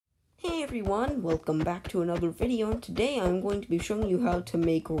Hi everyone, welcome back to another video, and today I'm going to be showing you how to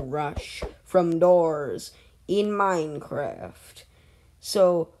make Rush from doors in Minecraft.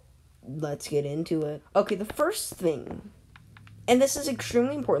 So, let's get into it. Okay, the first thing, and this is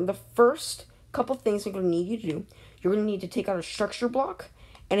extremely important, the first couple things I'm going to need you to do, you're going to need to take out a structure block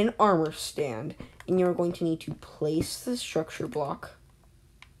and an armor stand, and you're going to need to place the structure block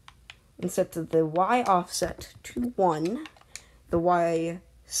and set the Y offset to 1, the Y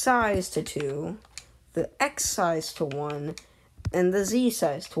size to 2, the X size to 1, and the Z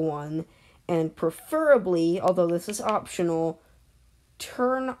size to 1, and preferably, although this is optional,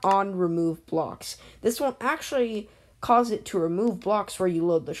 turn on remove blocks. This won't actually cause it to remove blocks where you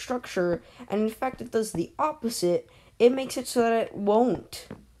load the structure, and in fact it does the opposite. It makes it so that it won't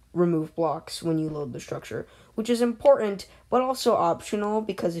remove blocks when you load the structure, which is important, but also optional,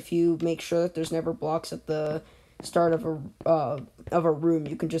 because if you make sure that there's never blocks at the start of a room,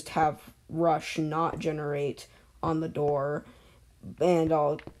 you can just have Rush not generate on the door, and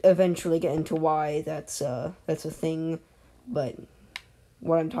I'll eventually get into why that's a thing, but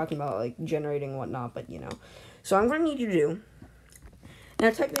what I'm talking about, like generating and whatnot, but you know. So I'm going to need you to do,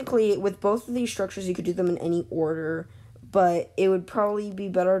 now technically with both of these structures you could do them in any order, but it would probably be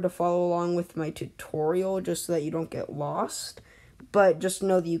better to follow along with my tutorial just so that you don't get lost. But just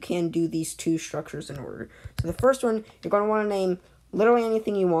know that you can do these two structures in order. So the first one, you're going to want to name literally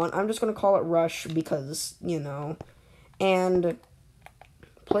anything you want. I'm just going to call it Rush because, you know. And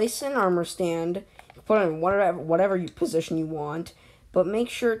place an armor stand. Put it in whatever position you want. But make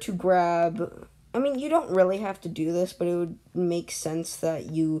sure to grab... I mean, you don't really have to do this, but it would make sense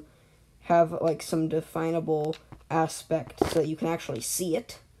that you have, like, some definable aspect so that you can actually see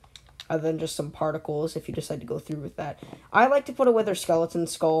it, other than just some particles if you decide to go through with that. I like to put a wither skeleton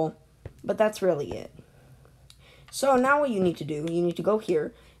skull, but that's really it. So now what you need to do, you need to go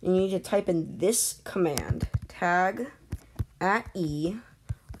here, and you need to type in this command, tag at E,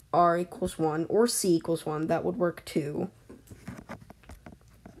 R equals 1, or C equals 1, that would work too.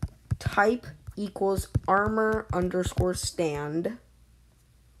 Type equals armor underscore stand,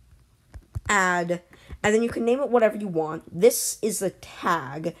 add, and then you can name it whatever you want. This is the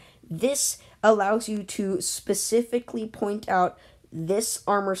tag. This allows you to specifically point out this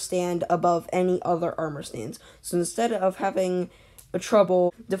armor stand above any other armor stands. So instead of having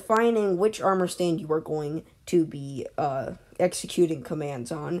trouble defining which armor stand you are going to be executing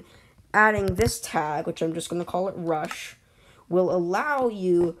commands on, adding this tag, which I'm just going to call it Rush, will allow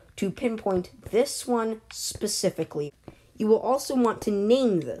you to pinpoint this one specifically. You will also want to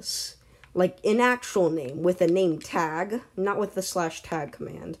name this, like an actual name, with a name tag, not with the /tag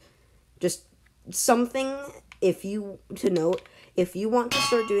command. Just something, to note, if you want to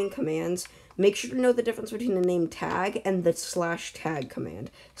start doing commands, make sure to know the difference between a name tag and the /tag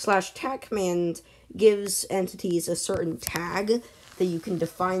command. /tag command gives entities a certain tag that you can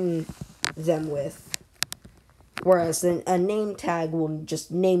define them with, whereas a name tag will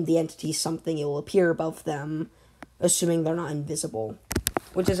just name the entity something. It will appear above them, assuming they're not invisible,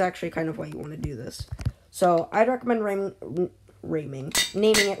 which is actually kind of why you want to do this. So I'd recommend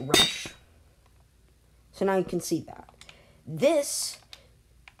naming it Rush. So now you can see that. This,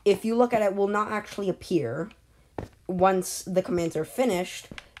 if you look at it, will not actually appear once the commands are finished,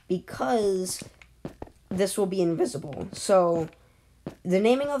 because this will be invisible. So the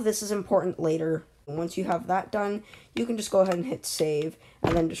naming of this is important later. Once you have that done, you can just go ahead and hit save,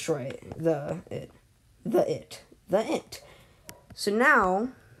 and then destroy the int. So now,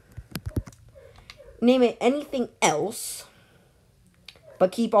 name it anything else,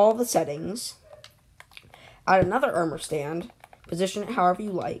 but keep all the settings. Add another armor stand, position it however you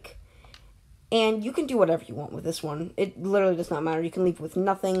like, and you can do whatever you want with this one. It literally does not matter. You can leave it with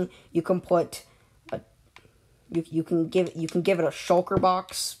nothing. You can put you can give it a shulker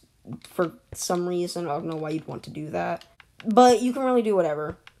box for some reason. I don't know why you'd want to do that, but you can really do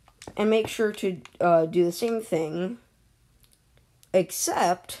whatever. And make sure to do the same thing,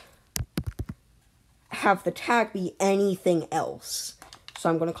 except have the tag be anything else. So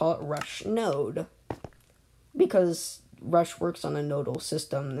I'm going to call it Rush Node, because Rush works on a nodal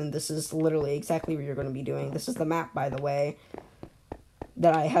system, and this is literally exactly what you're going to be doing. This is the map, by the way,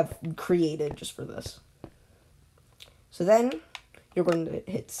 that I have created just for this. So then you're going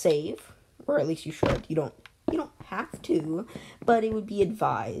to hit save, or at least you should. You don't have to, but it would be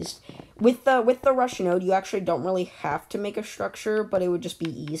advised. With the Rush node, you actually don't really have to make a structure, but it would just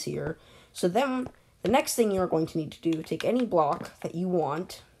be easier. So then the next thing you're going to need to do, take any block that you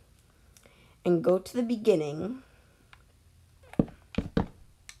want and go to the beginning.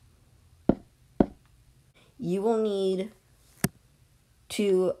 You will need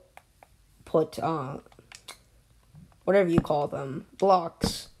to put, whatever you call them,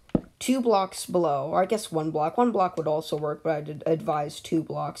 blocks, 2 blocks below, or I guess 1 block. 1 block would also work, but I'd advise 2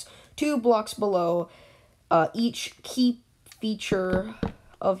 blocks. 2 blocks below each key feature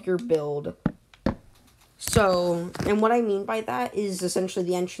of your build. So, and what I mean by that is essentially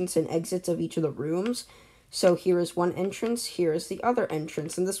the entrance and exits of each of the rooms. So here is one entrance, here is the other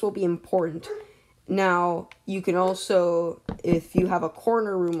entrance, and this will be important. Now, you can also, if you have a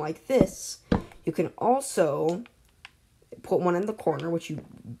corner room like this, you can also put one in the corner, which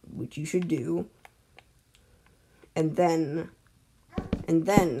you should do, and then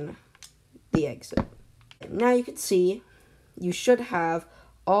the exit. Now you can see you should have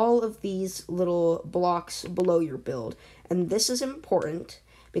all of these little blocks below your build, and this is important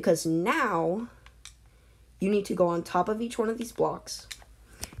because now you need to go on top of each one of these blocks.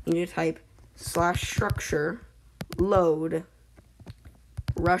 You need to type /structure load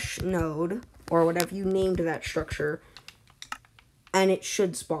rush node, or whatever you named that structure, and it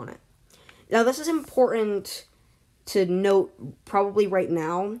should spawn it. Now this is important to note probably right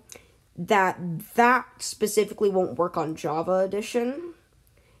now, that specifically won't work on Java Edition.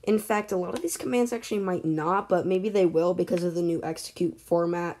 In fact, a lot of these commands actually might not, but maybe they will because of the new execute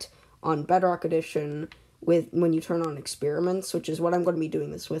format on Bedrock Edition when you turn on experiments, which is what I'm going to be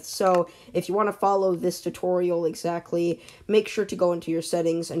doing this with. So if you want to follow this tutorial exactly, make sure to go into your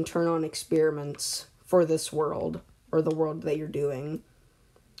settings and turn on experiments for this world, or the world that you're doing.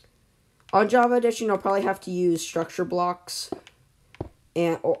 On Java Edition, you'll probably have to use structure blocks,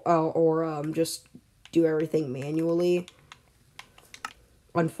 and or just do everything manually,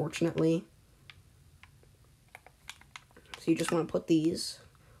 unfortunately. So you just want to put these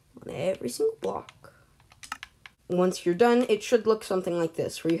on every single block. Once you're done, it should look something like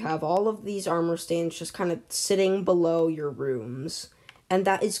this, where you have all of these armor stands just kind of sitting below your rooms. And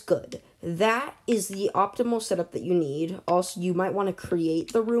that is good. That is the optimal setup that you need. Also, you might want to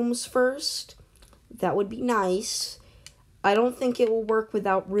create the rooms first. That would be nice. I don't think it will work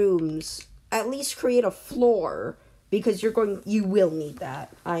without rooms. At least create a floor, because you will need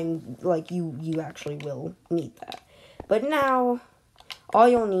that. You actually will need that. But now, all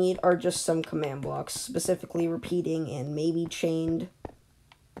you'll need are just some command blocks, specifically repeating and maybe chained.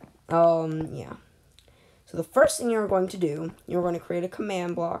 Yeah. So the first thing you're going to do, you're going to create a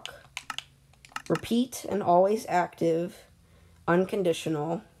command block, repeat and always active,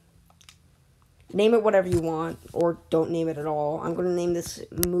 unconditional. Name it whatever you want, or don't name it at all. I'm going to name this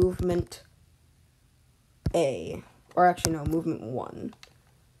movement A, or actually no, movement 1.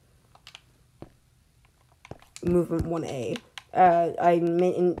 Movement 1A.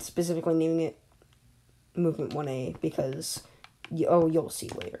 I'm specifically naming it movement 1A because, you'll see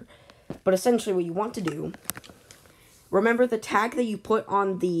later. But essentially what you want to do, remember the tag that you put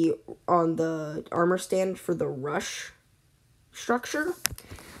on the armor stand for the rush structure?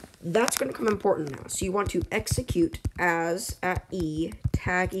 That's going to come important now. So you want to execute as @e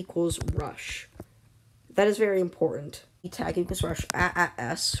tag equals rush. That is very important. Tag equals rush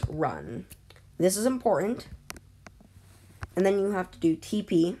 @s run. This is important. And then you have to do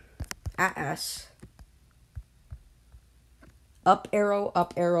TP @s up arrow,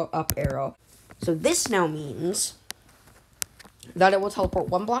 up arrow, up arrow. So this now means that it will teleport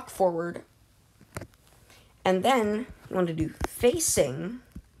 1 block forward. And then you want to do facing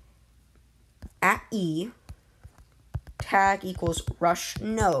 @e tag equals rush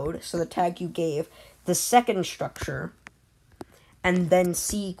node. So the tag you gave the second structure. And then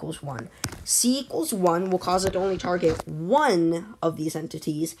C equals 1. C equals 1 will cause it to only target one of these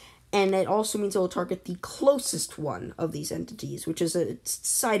entities, and it also means it will target the closest one of these entities, which is a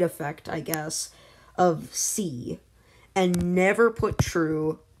side effect, I guess, of C. And never put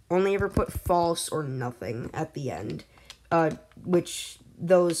true, only ever put false or nothing at the end, which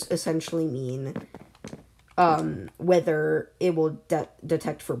those essentially mean whether it will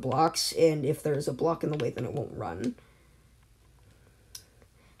detect for blocks, and if there's a block in the way, then it won't run.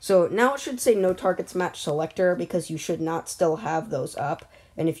 So now it should say no targets match selector, because you should not still have those up.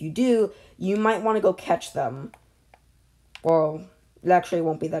 And if you do, you might want to go catch them. Well, it actually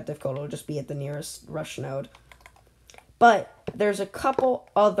won't be that difficult. It'll just be at the nearest rush node. But there's a couple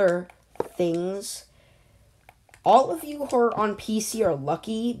other things. All of you who are on PC are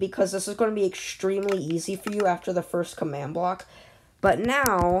lucky, because this is going to be extremely easy for you after the first command block. But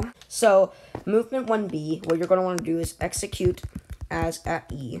now, so movement 1B, what you're going to want to do is execute as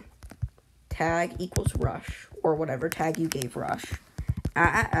 @e tag equals rush, or whatever tag you gave rush,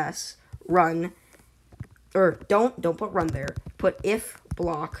 @s run, or don't put run there, put if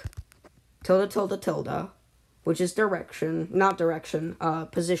block tilde tilde tilde, which is direction, not direction,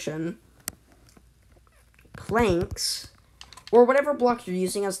 position, planks, or whatever block you're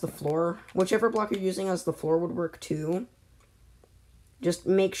using as the floor, whichever block you're using as the floor would work too. Just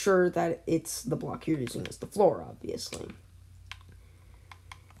make sure that it's the block you're using as the floor, obviously.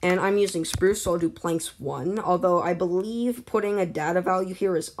 And I'm using spruce, so I'll do planks 1, although I believe putting a data value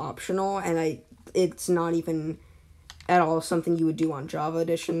here is optional, and it's not even at all something you would do on Java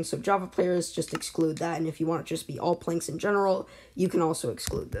Edition, so Java players just exclude that, and if you want it to just be all planks in general, you can also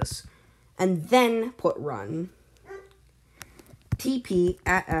exclude this. And then put run, tp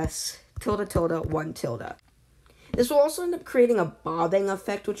at s tilde tilde 1 tilde. This will also end up creating a bobbing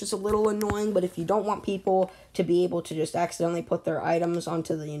effect, which is a little annoying, but if you don't want people to be able to just accidentally put their items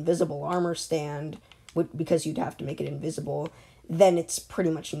onto the invisible armor stand, because you'd have to make it invisible, then it's pretty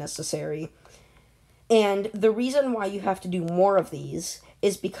much necessary. And the reason why you have to do more of these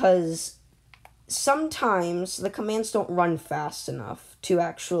is because sometimes the commands don't run fast enough to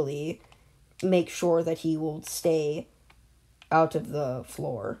actually make sure that he will stay out of the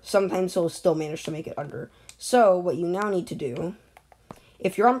floor. Sometimes he'll still manage to make it under. So, what you now need to do,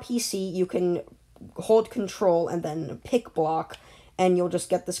 if you're on PC, you can hold control and then pick block, and you'll just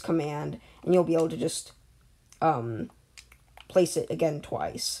get this command, and you'll be able to just place it again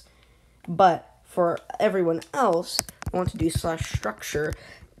twice. But for everyone else, I want to do /structure.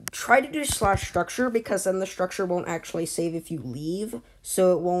 Try to do /structure, because then the structure won't actually save if you leave,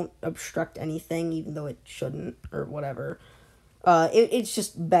 so it won't obstruct anything, even though it shouldn't, or whatever. It's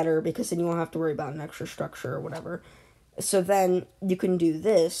just better, because then you won't have to worry about an extra structure or whatever. So then you can do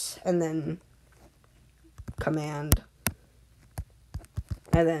this, and then command,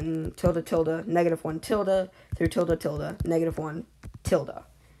 and then tilde tilde, -1 tilde, through tilde tilde, -1 tilde.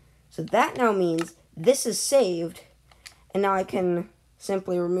 So that now means this is saved, and now I can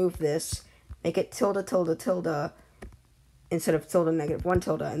simply remove this, make it tilde tilde tilde, instead of tilde -1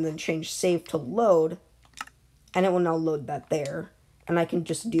 tilde, and then change save to load, and it will now load that there, and I can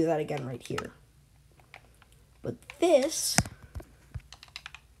just do that again right here. But this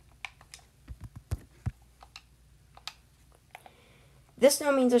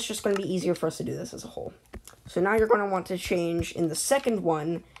now means it's just going to be easier for us to do this as a whole. So now you're going to want to change, in the second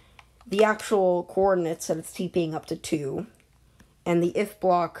one, the actual coordinates that it's TPing up to 2, and the if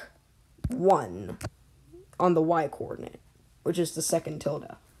block 1 on the y coordinate, which is the second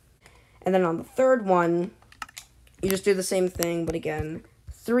tilde. And then on the third one, you just do the same thing, but again,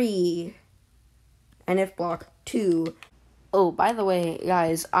 3, and if block 2. Oh, by the way,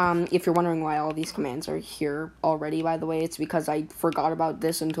 guys, if you're wondering why all these commands are here already, by the way, it's because I forgot about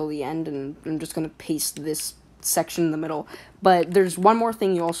this until the end, and I'm just going to paste this section in the middle. But there's one more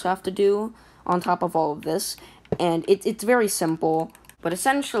thing you also have to do on top of all of this, and it's very simple, but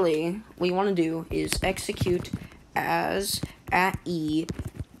essentially, what you want to do is execute as @e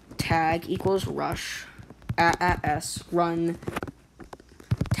tag equals rush @s run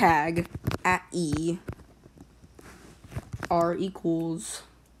tag @e r equals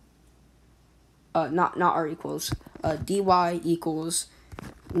not r equals dy equals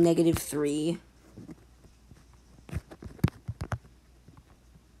 -3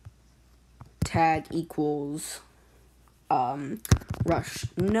 tag equals rush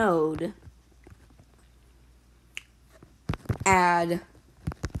node add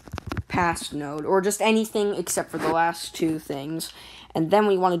past node, or just anything except for the last two things. And then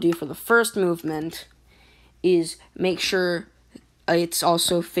what you want to do for the first movement is make sure it's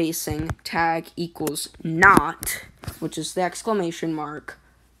also facing tag equals not, which is the exclamation mark,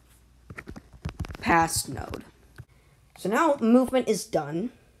 past node. So now movement is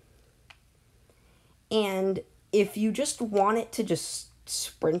done, and if you just want it to just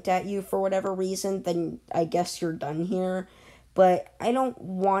sprint at you for whatever reason, then I guess you're done here. But I don't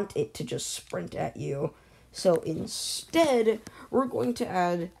want it to just sprint at you. So instead, we're going to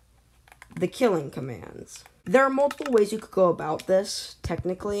add the killing commands. There are multiple ways you could go about this,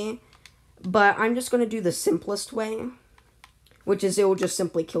 technically, but I'm just going to do the simplest way, which is it will just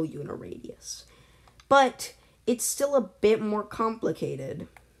simply kill you in a radius. But it's still a bit more complicated.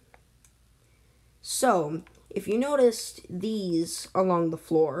 So, if you noticed these along the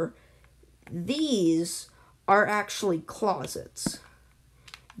floor, these are actually closets.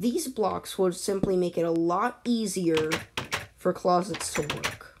 These blocks would simply make it a lot easier for closets to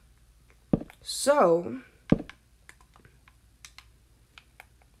work. So,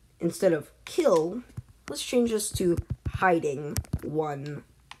 instead of kill, let's change this to hiding 1.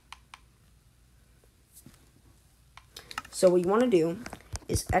 So what you want to do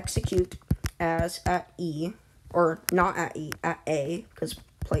is execute as @e, or not @e, @a, because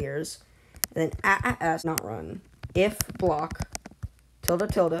players, and then @s, not run, if block, tilde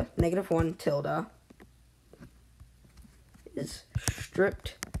tilde, -1 tilde, is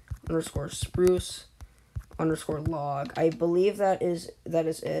stripped underscore spruce underscore log. I believe that is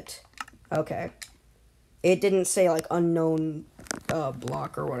it. Okay. It didn't say like unknown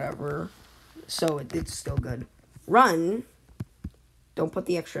block or whatever, so it's still good. Run. Don't put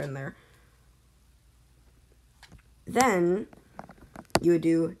the extra in there. Then you would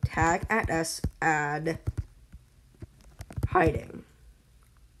do tag at s add hiding.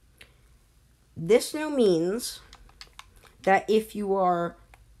 This now means that if you are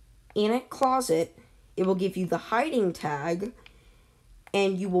in a closet, it will give you the hiding tag,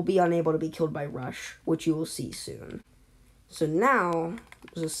 and you will be unable to be killed by Rush, which you will see soon. So now,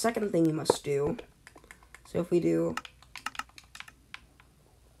 there's a second thing you must do. So if we do...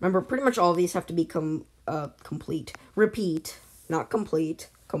 Remember, pretty much all of these have to be complete. Repeat, not complete.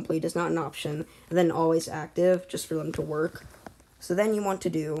 Complete is not an option. And then always active, just for them to work. So then you want to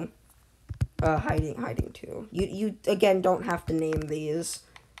do hiding too. You again, don't have to name these.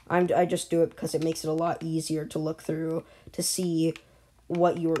 I just do it because it makes it a lot easier to look through to see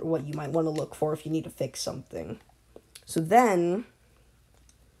what you might want to look for if you need to fix something. So then,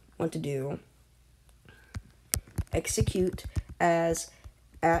 want to do execute as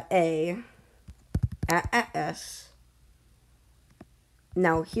at a at s.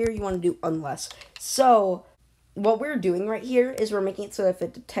 Now here you want to do unless. So what we're doing right here is we're making it so that if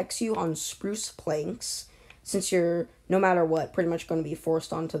it detects you on spruce planks, since you're no matter what pretty much going to be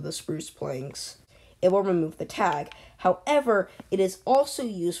forced onto the spruce planks, it will remove the tag. However, it is also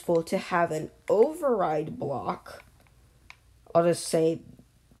useful to have an override block. I'll just say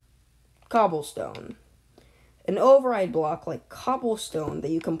cobblestone. An override block like cobblestone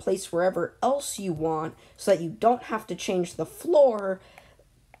that you can place wherever else you want so that you don't have to change the floor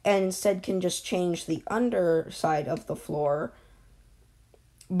and instead can just change the underside of the floor,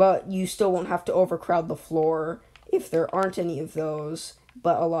 but you still won't have to overcrowd the floor if there aren't any of those,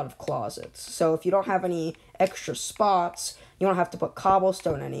 but a lot of closets. So if you don't have any extra spots, you don't have to put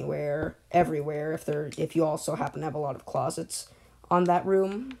cobblestone everywhere, if you also happen to have a lot of closets on that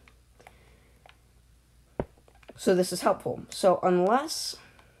room. So this is helpful. So unless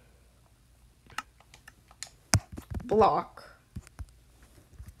block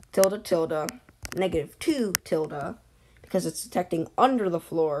tilde -2 tilde, because it's detecting under the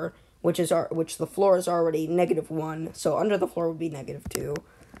floor, which the floor is already -1, so under the floor would be -2.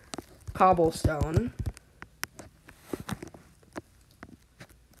 Cobblestone.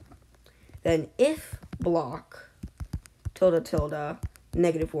 Then if block tilde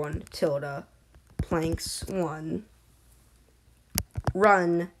 -1 tilde planks 1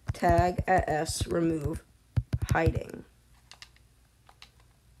 run tag at s remove hiding.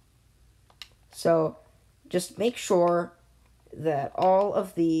 So just make sure that all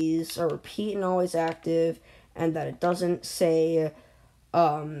of these are repeat and always active, and that it doesn't say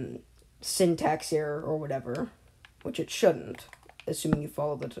syntax error or whatever, which it shouldn't, assuming you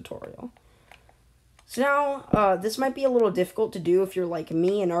follow the tutorial. So now, this might be a little difficult to do if you're like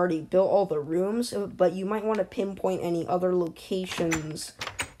me and already built all the rooms, but you might want to pinpoint any other locations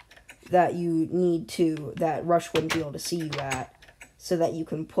that you need to, that Rush wouldn't be able to see you at, so that you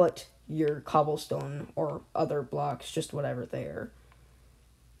can put your cobblestone or other blocks, just whatever there.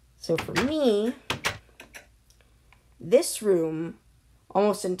 So for me, this room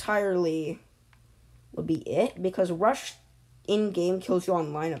almost entirely would be it, because Rush in-game kills you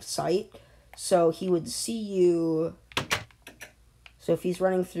on line of sight, so he would see you. So if he's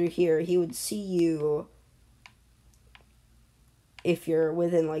running through here, he would see you if you're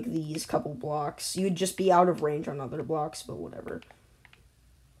within like these couple blocks. You'd just be out of range on other blocks, but whatever.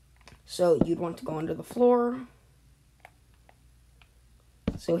 So you'd want to go under the floor.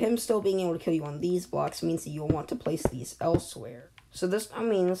 So him still being able to kill you on these blocks means that you'll want to place these elsewhere. So this now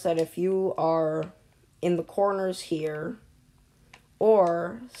means that if you are in the corners here,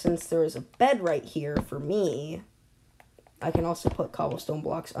 or since there is a bed right here for me, I can also put cobblestone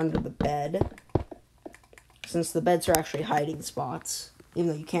blocks under the bed, since the beds are actually hiding spots. Even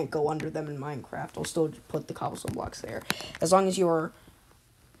though you can't go under them in Minecraft, I'll still put the cobblestone blocks there. As long as you're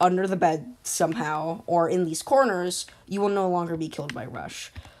under the bed somehow, or in these corners, you will no longer be killed by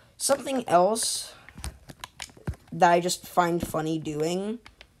Rush. Something else that I just find funny doing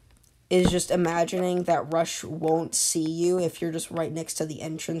is just imagining that Rush won't see you if you're just right next to the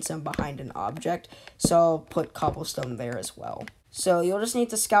entrance and behind an object, so I'll put cobblestone there as well. So you'll just need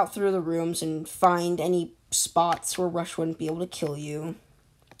to scout through the rooms and find any spots where Rush wouldn't be able to kill you.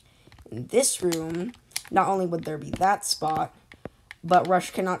 In this room, not only would there be that spot, but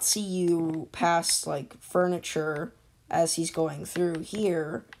Rush cannot see you past, like, furniture as he's going through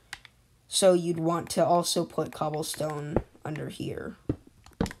here, so you'd want to also put cobblestone under here.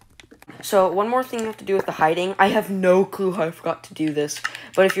 So, one more thing you have to do with the hiding. I have no clue how I forgot to do this.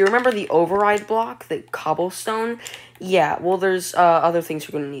 But if you remember the override block, the cobblestone, yeah, well, there's other things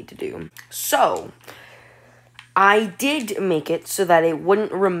you're going to need to do. So, I did make it so that it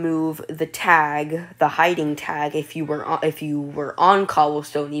wouldn't remove the tag, the hiding tag, if you were on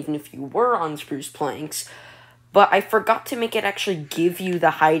cobblestone, even if you were on spruce planks. But I forgot to make it actually give you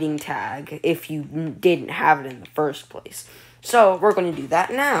the hiding tag if you didn't have it in the first place. So, we're going to do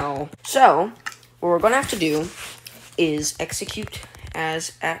that now. So, what we're going to have to do is execute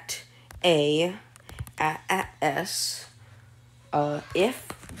as at A, at S, if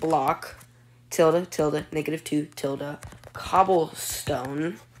block, tilde, tilde, -2, tilde,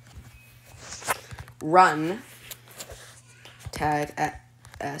 cobblestone, run, tag at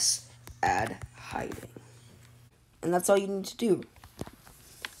S, add hiding. And that's all you need to do.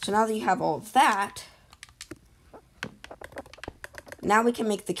 So now that you have all of that, now we can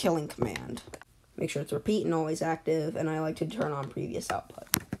make the killing command. Make sure it's repeat and always active, and I like to turn on previous output.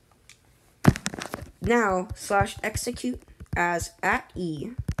 Now, /execute as at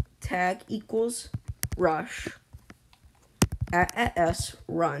E, tag equals rush, at S,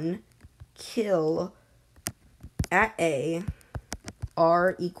 run, kill, at A,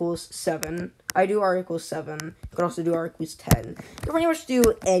 R equals 7. I do R equals 7. You can also do R equals 10. You can pretty much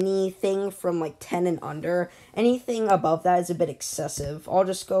do anything from like 10 and under. Anything above that is a bit excessive. I'll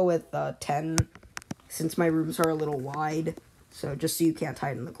just go with 10 since my rooms are a little wide. So just so you can't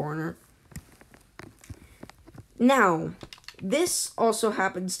hide in the corner. Now, this also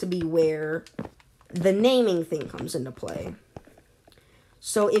happens to be where the naming thing comes into play.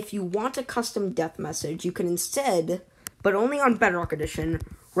 So if you want a custom death message, you can instead, but only on Bedrock Edition,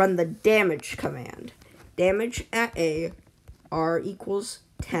 run the damage command. Damage at A, R equals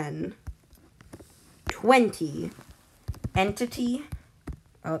 10, 20, entity,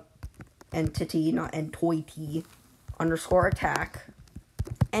 not entoity, underscore attack,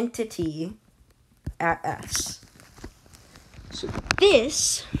 entity at S. So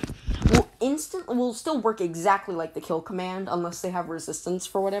this will still work exactly like the kill command, unless they have resistance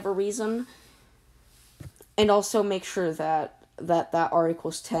for whatever reason. And also make sure that R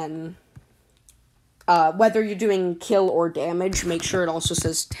equals 10, whether you're doing kill or damage, make sure it also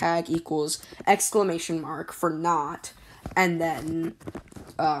says tag equals exclamation mark for not, and then,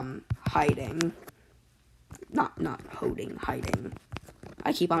 hiding. Not holding, hiding.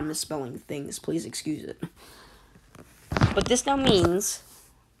 I keep on misspelling things, please excuse it. But this now means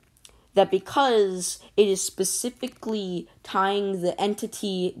that because it is specifically tying the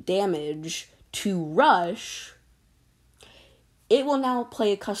entity damage to rush, it will now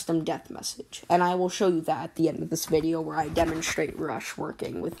play a custom death message, and I will show you that at the end of this video where I demonstrate rush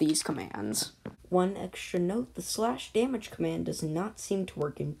working with these commands. One extra note, the /damage command does not seem to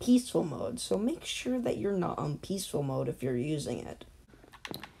work in peaceful mode, so make sure that you're not on peaceful mode if you're using it.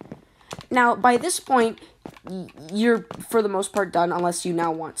 Now, by this point, you're, for the most part, done unless you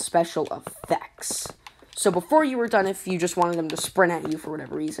now want special effects. So before you were done if you just wanted them to sprint at you for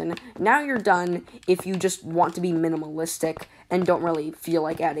whatever reason. Now you're done if you just want to be minimalistic and don't really feel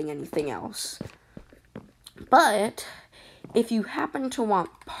like adding anything else. But if you happen to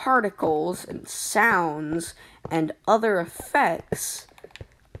want particles and sounds and other effects,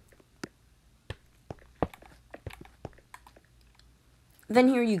 then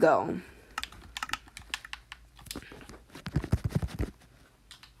here you go.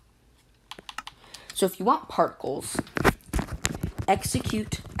 So if you want particles,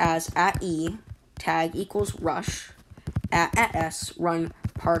 execute as at E, tag equals rush, at S, run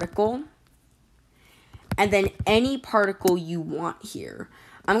particle, and then any particle you want here.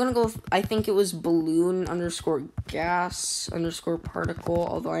 I'm going to go with, I think it was balloon underscore gas underscore particle,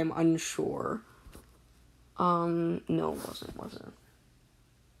 although I'm unsure. No, it wasn't.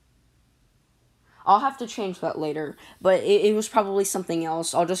 I'll have to change that later, but it was probably something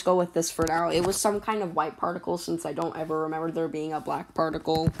else. I'll just go with this for now. It was some kind of white particle, since I don't ever remember there being a black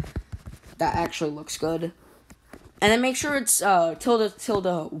particle. That actually looks good. And then make sure it's tilde,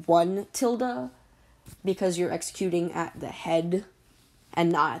 tilde, 1 tilde, because you're executing at the head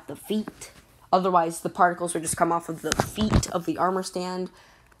and not at the feet. Otherwise, the particles would just come off of the feet of the armor stand,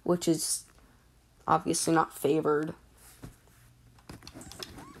 which is obviously not favored.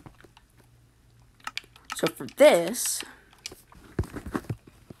 So for this,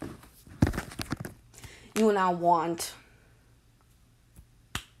 you will now want,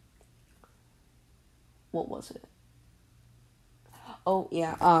 what was it? Oh,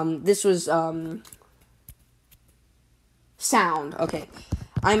 yeah, this was, sound, okay.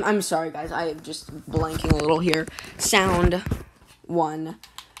 I'm sorry, guys. I am just blanking a little here. Sound 1.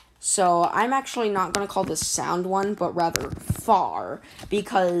 So I'm actually not going to call this sound 1, but rather far.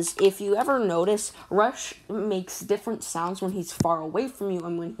 Because if you ever notice, Rush makes different sounds when he's far away from you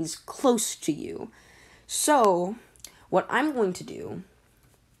and when he's close to you. So what I'm going to do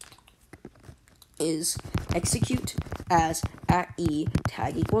is execute as @e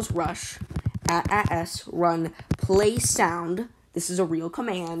tag equals rush @s run play sound. This is a real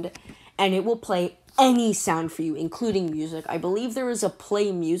command, and it will play any sound for you, including music. I believe there is a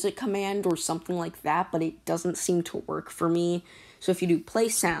play music command or something like that, but it doesn't seem to work for me. So if you do play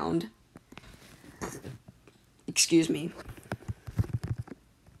sound, excuse me.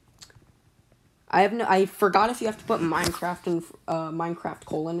 I forgot if you have to put Minecraft and Minecraft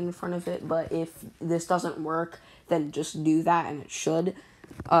colon in front of it, but if this doesn't work, then just do that and it should.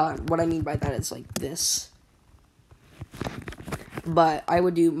 What I mean by that is like this. But I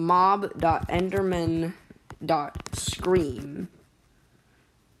would do mob.enderman.scream.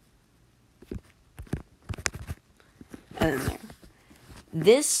 And then there.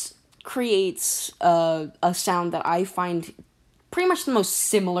 This creates a sound that I find pretty much the most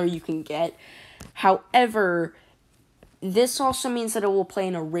similar you can get. However, this also means that it will play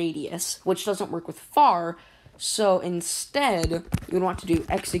in a radius, which doesn't work with far. So instead, you would want to do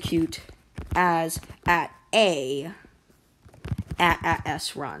execute as @a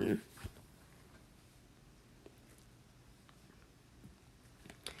 @s run.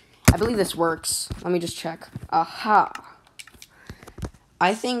 I believe this works. Let me just check. Aha.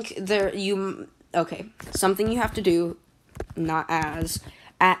 I think okay, something you have to do, not as,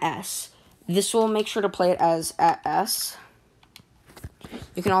 @s. This will make sure to play it as @s.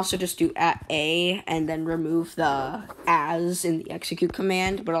 You can also just do @a and then remove the as in the execute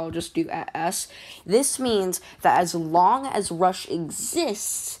command, but I'll just do @s. This means that as long as Rush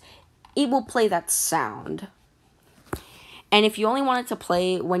exists, it will play that sound. And if you only want it to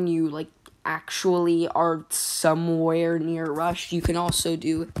play when you, like, actually are somewhere near Rush, you can also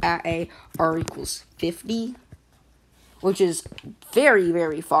do @a r equals 50, which is very,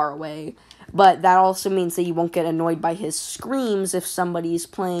 very far away. But that also means that you won't get annoyed by his screams if somebody's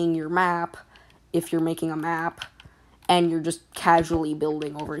playing your map, if you're making a map, and you're just casually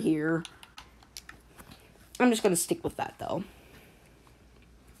building over here. I'm just going to stick with that, though.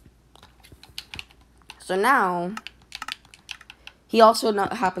 So now, he also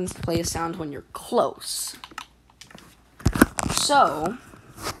happens to play a sound when you're close. So,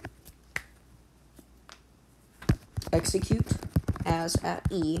 execute as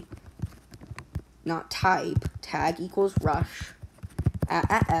 @e, not type, tag equals rush,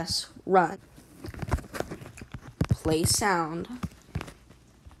 @s run, play sound,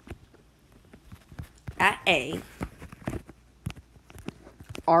 @a,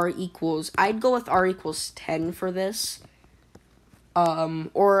 r equals, I'd go with r equals 10 for this,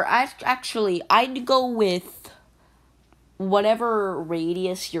 or I'd go with whatever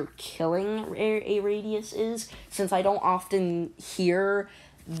radius you're killing a radius is, since I don't often hear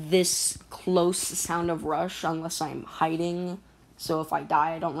this close sound of Rush unless I'm hiding. So if I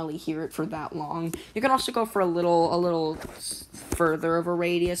die, I don't really hear it for that long. You can also go for a little further of a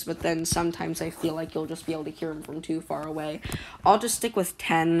radius, but then sometimes I feel like you'll just be able to hear him from too far away. I'll just stick with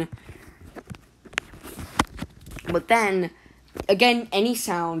 10. But then, again, any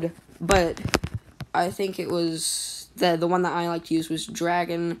sound, but I think it was the one that I like to use was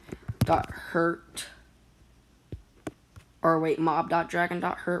dragon.hurt. Or wait,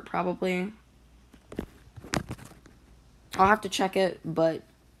 mob.dragon.hurt probably. I'll have to check it, but,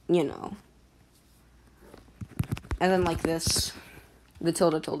 you know. And then like this, the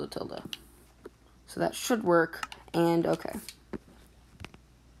tilde. So that should work, and okay.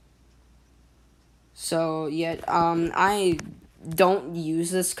 So, yeah, I don't use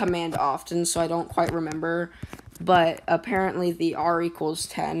this command often, so I don't quite remember. But apparently the r equals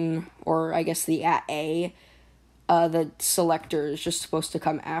 10, or I guess the @a, the selector is just supposed to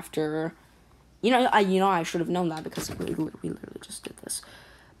come after. I should have known that because we literally just did this.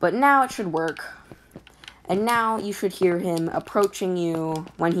 But now it should work. And now you should hear him approaching you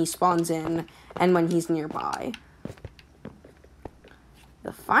when he spawns in and when he's nearby.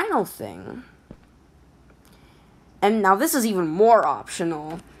 The final thing, and now this is even more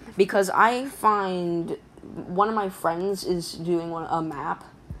optional, because I find one of my friends is doing a map.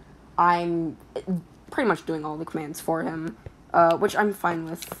 I'm pretty much doing all the commands for him, which I'm fine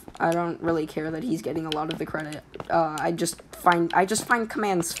with. I don't really care that he's getting a lot of the credit. I just find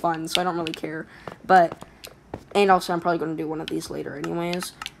commands fun, so I don't really care. And also I'm probably going to do one of these later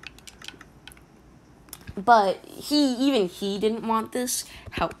anyways. But even he didn't want this.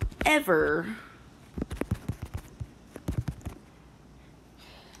 However,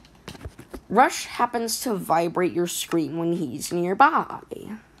 Rush happens to vibrate your screen when he's nearby.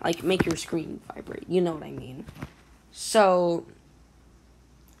 Like, make your screen vibrate. You know what I mean. So,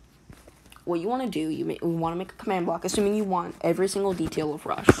 what you want to do, you want to make a command block, assuming you want every single detail of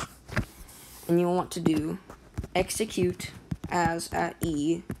Rush. And you want to do execute as at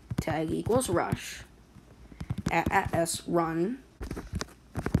E, tag equals Rush, at S, run,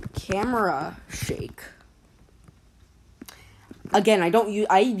 camera shake. Again,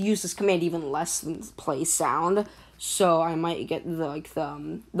 I use this command even less than play sound, so I might get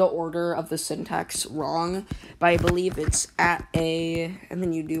the order of the syntax wrong, but I believe it's at A, and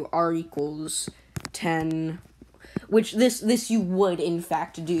then you do R equals 10, which this you would in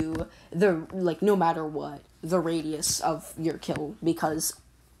fact do no matter what, the radius of your kill, because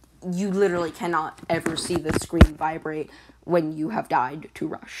you literally cannot ever see the screen vibrate when you have died to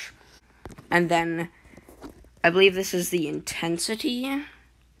Rush. And then I believe this is the intensity.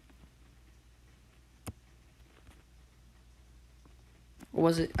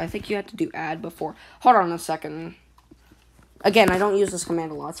 Was it? I think you had to do add before. Hold on a second. Again, I don't use this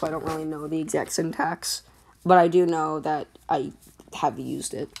command a lot, so I don't really know the exact syntax. But I do know that I have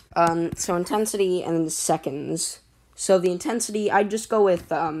used it. So intensity and then the seconds. So the intensity, I'd just go with,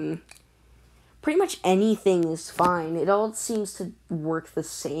 pretty much anything is fine. It all seems to work the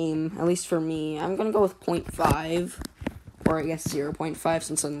same, at least for me. I'm gonna go with 0.5, or I guess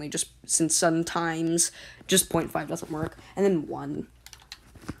 0.5, since sometimes just 0.5 doesn't work, and then 1.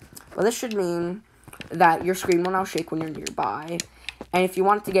 Well, this should mean that your screen will now shake when you're nearby, and if you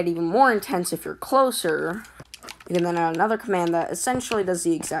want it to get even more intense if you're closer, you can then add another command that essentially does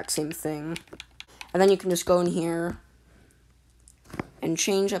the exact same thing, and then you can just go in here and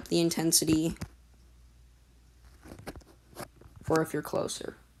change up the intensity for if you're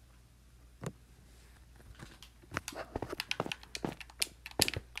closer.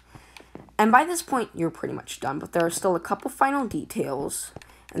 And by this point, you're pretty much done, but there are still a couple final details,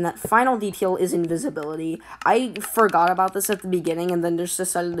 and that final detail is invisibility. I forgot about this at the beginning, and then just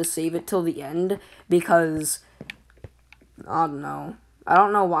decided to save it till the end, because, I don't know. I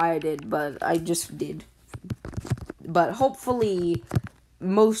don't know why I did, but I just did. But hopefully,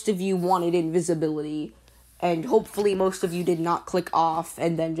 most of you wanted invisibility, and hopefully most of you did not click off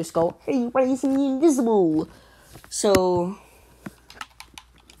and then just go, hey, why isn't he invisible? So,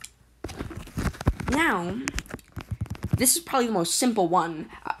 now, this is probably the most simple one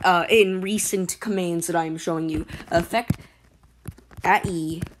in recent commands that I'm showing you. Effect at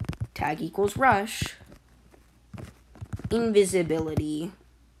E, tag equals Rush, invisibility,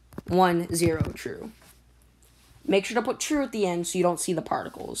 1, 0, true. Make sure to put true at the end so you don't see the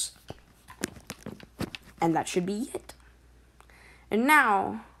particles. And that should be it. And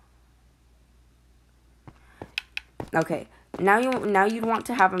now, okay, now you'd want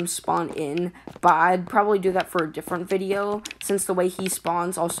to have him spawn in, but I'd probably do that for a different video, since the way he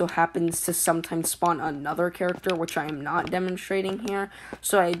spawns also happens to sometimes spawn another character, which I am not demonstrating here.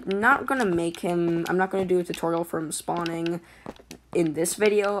 So I'm not going to do a tutorial for him spawning in this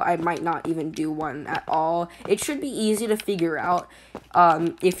video. I might not even do one at all. It should be easy to figure out.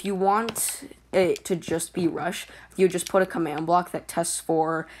 If you want it to just be Rush, you just put a command block that tests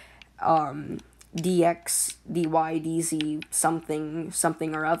for dx, dy, dz,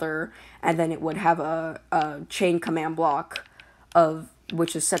 something or other, and then it would have a chain command block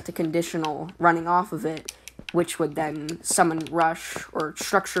which is set to conditional running off of it, which would then summon Rush or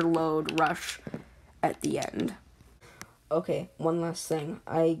structure load Rush at the end. Okay, one last thing.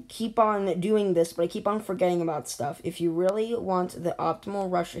 I keep on doing this, but I keep on forgetting about stuff. If you really want the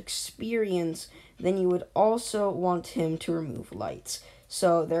optimal Rush experience, then you would also want him to remove lights.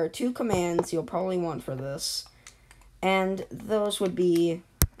 So there are 2 commands you'll probably want for this, and those would be,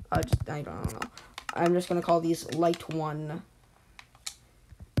 I don't know. I'm just going to call these Light 1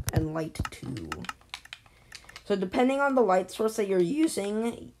 and Light 2. So depending on the light source that you're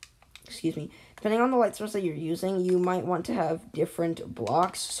using, depending on the light source that you're using, you might want to have different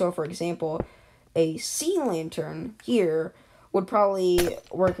blocks. So, for example, a sea lantern here would probably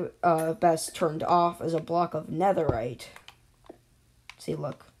work best turned off as a block of netherite. See,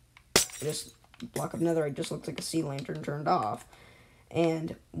 look. This block of netherite just looks like a sea lantern turned off.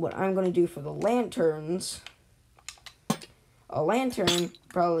 And what I'm going to do for the lanterns, a lantern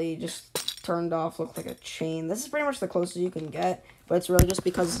probably just turned off looked like a chain. This is pretty much the closest you can get, but it's really just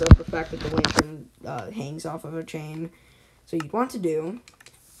because of the fact that the lantern hangs off of a chain. So you'd want to do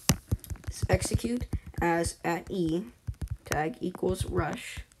is execute as at E, tag equals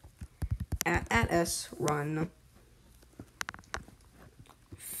Rush, at s run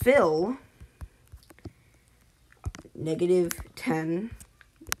fill -10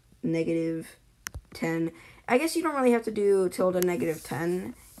 -10. I guess you don't really have to do tilde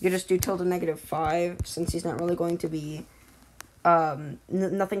 -10. You just do tilde -5 since he's not really going to be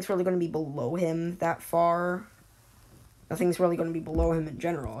nothing's really going to be below him that far. Nothing's really going to be below him in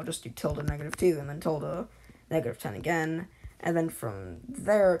general. I'll just do tilde -2 and then tilde -10 again. And then from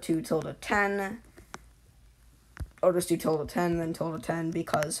there to tilde 10, I'll just do tilde 10 and then tilde 10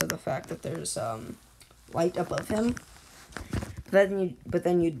 because of the fact that there's light above him. But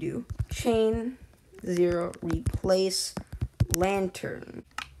then you do chain 0 replace lantern.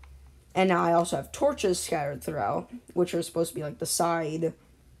 And now I also have torches scattered throughout, which are supposed to be like the side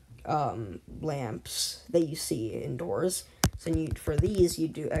lamps that you see indoors. So for these, you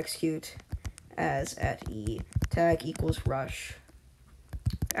do execute as at e tag equals rush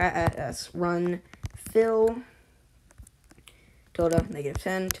at s run fill tilde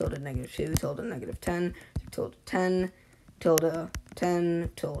 -10 tilde -2 tilde -10 tilde 10 tilde 10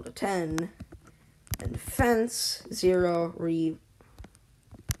 tilde 10 and fence 0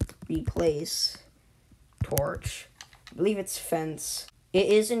 replace torch. I believe it's fence. It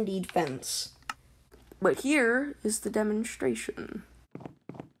is indeed fence. But here is the demonstration.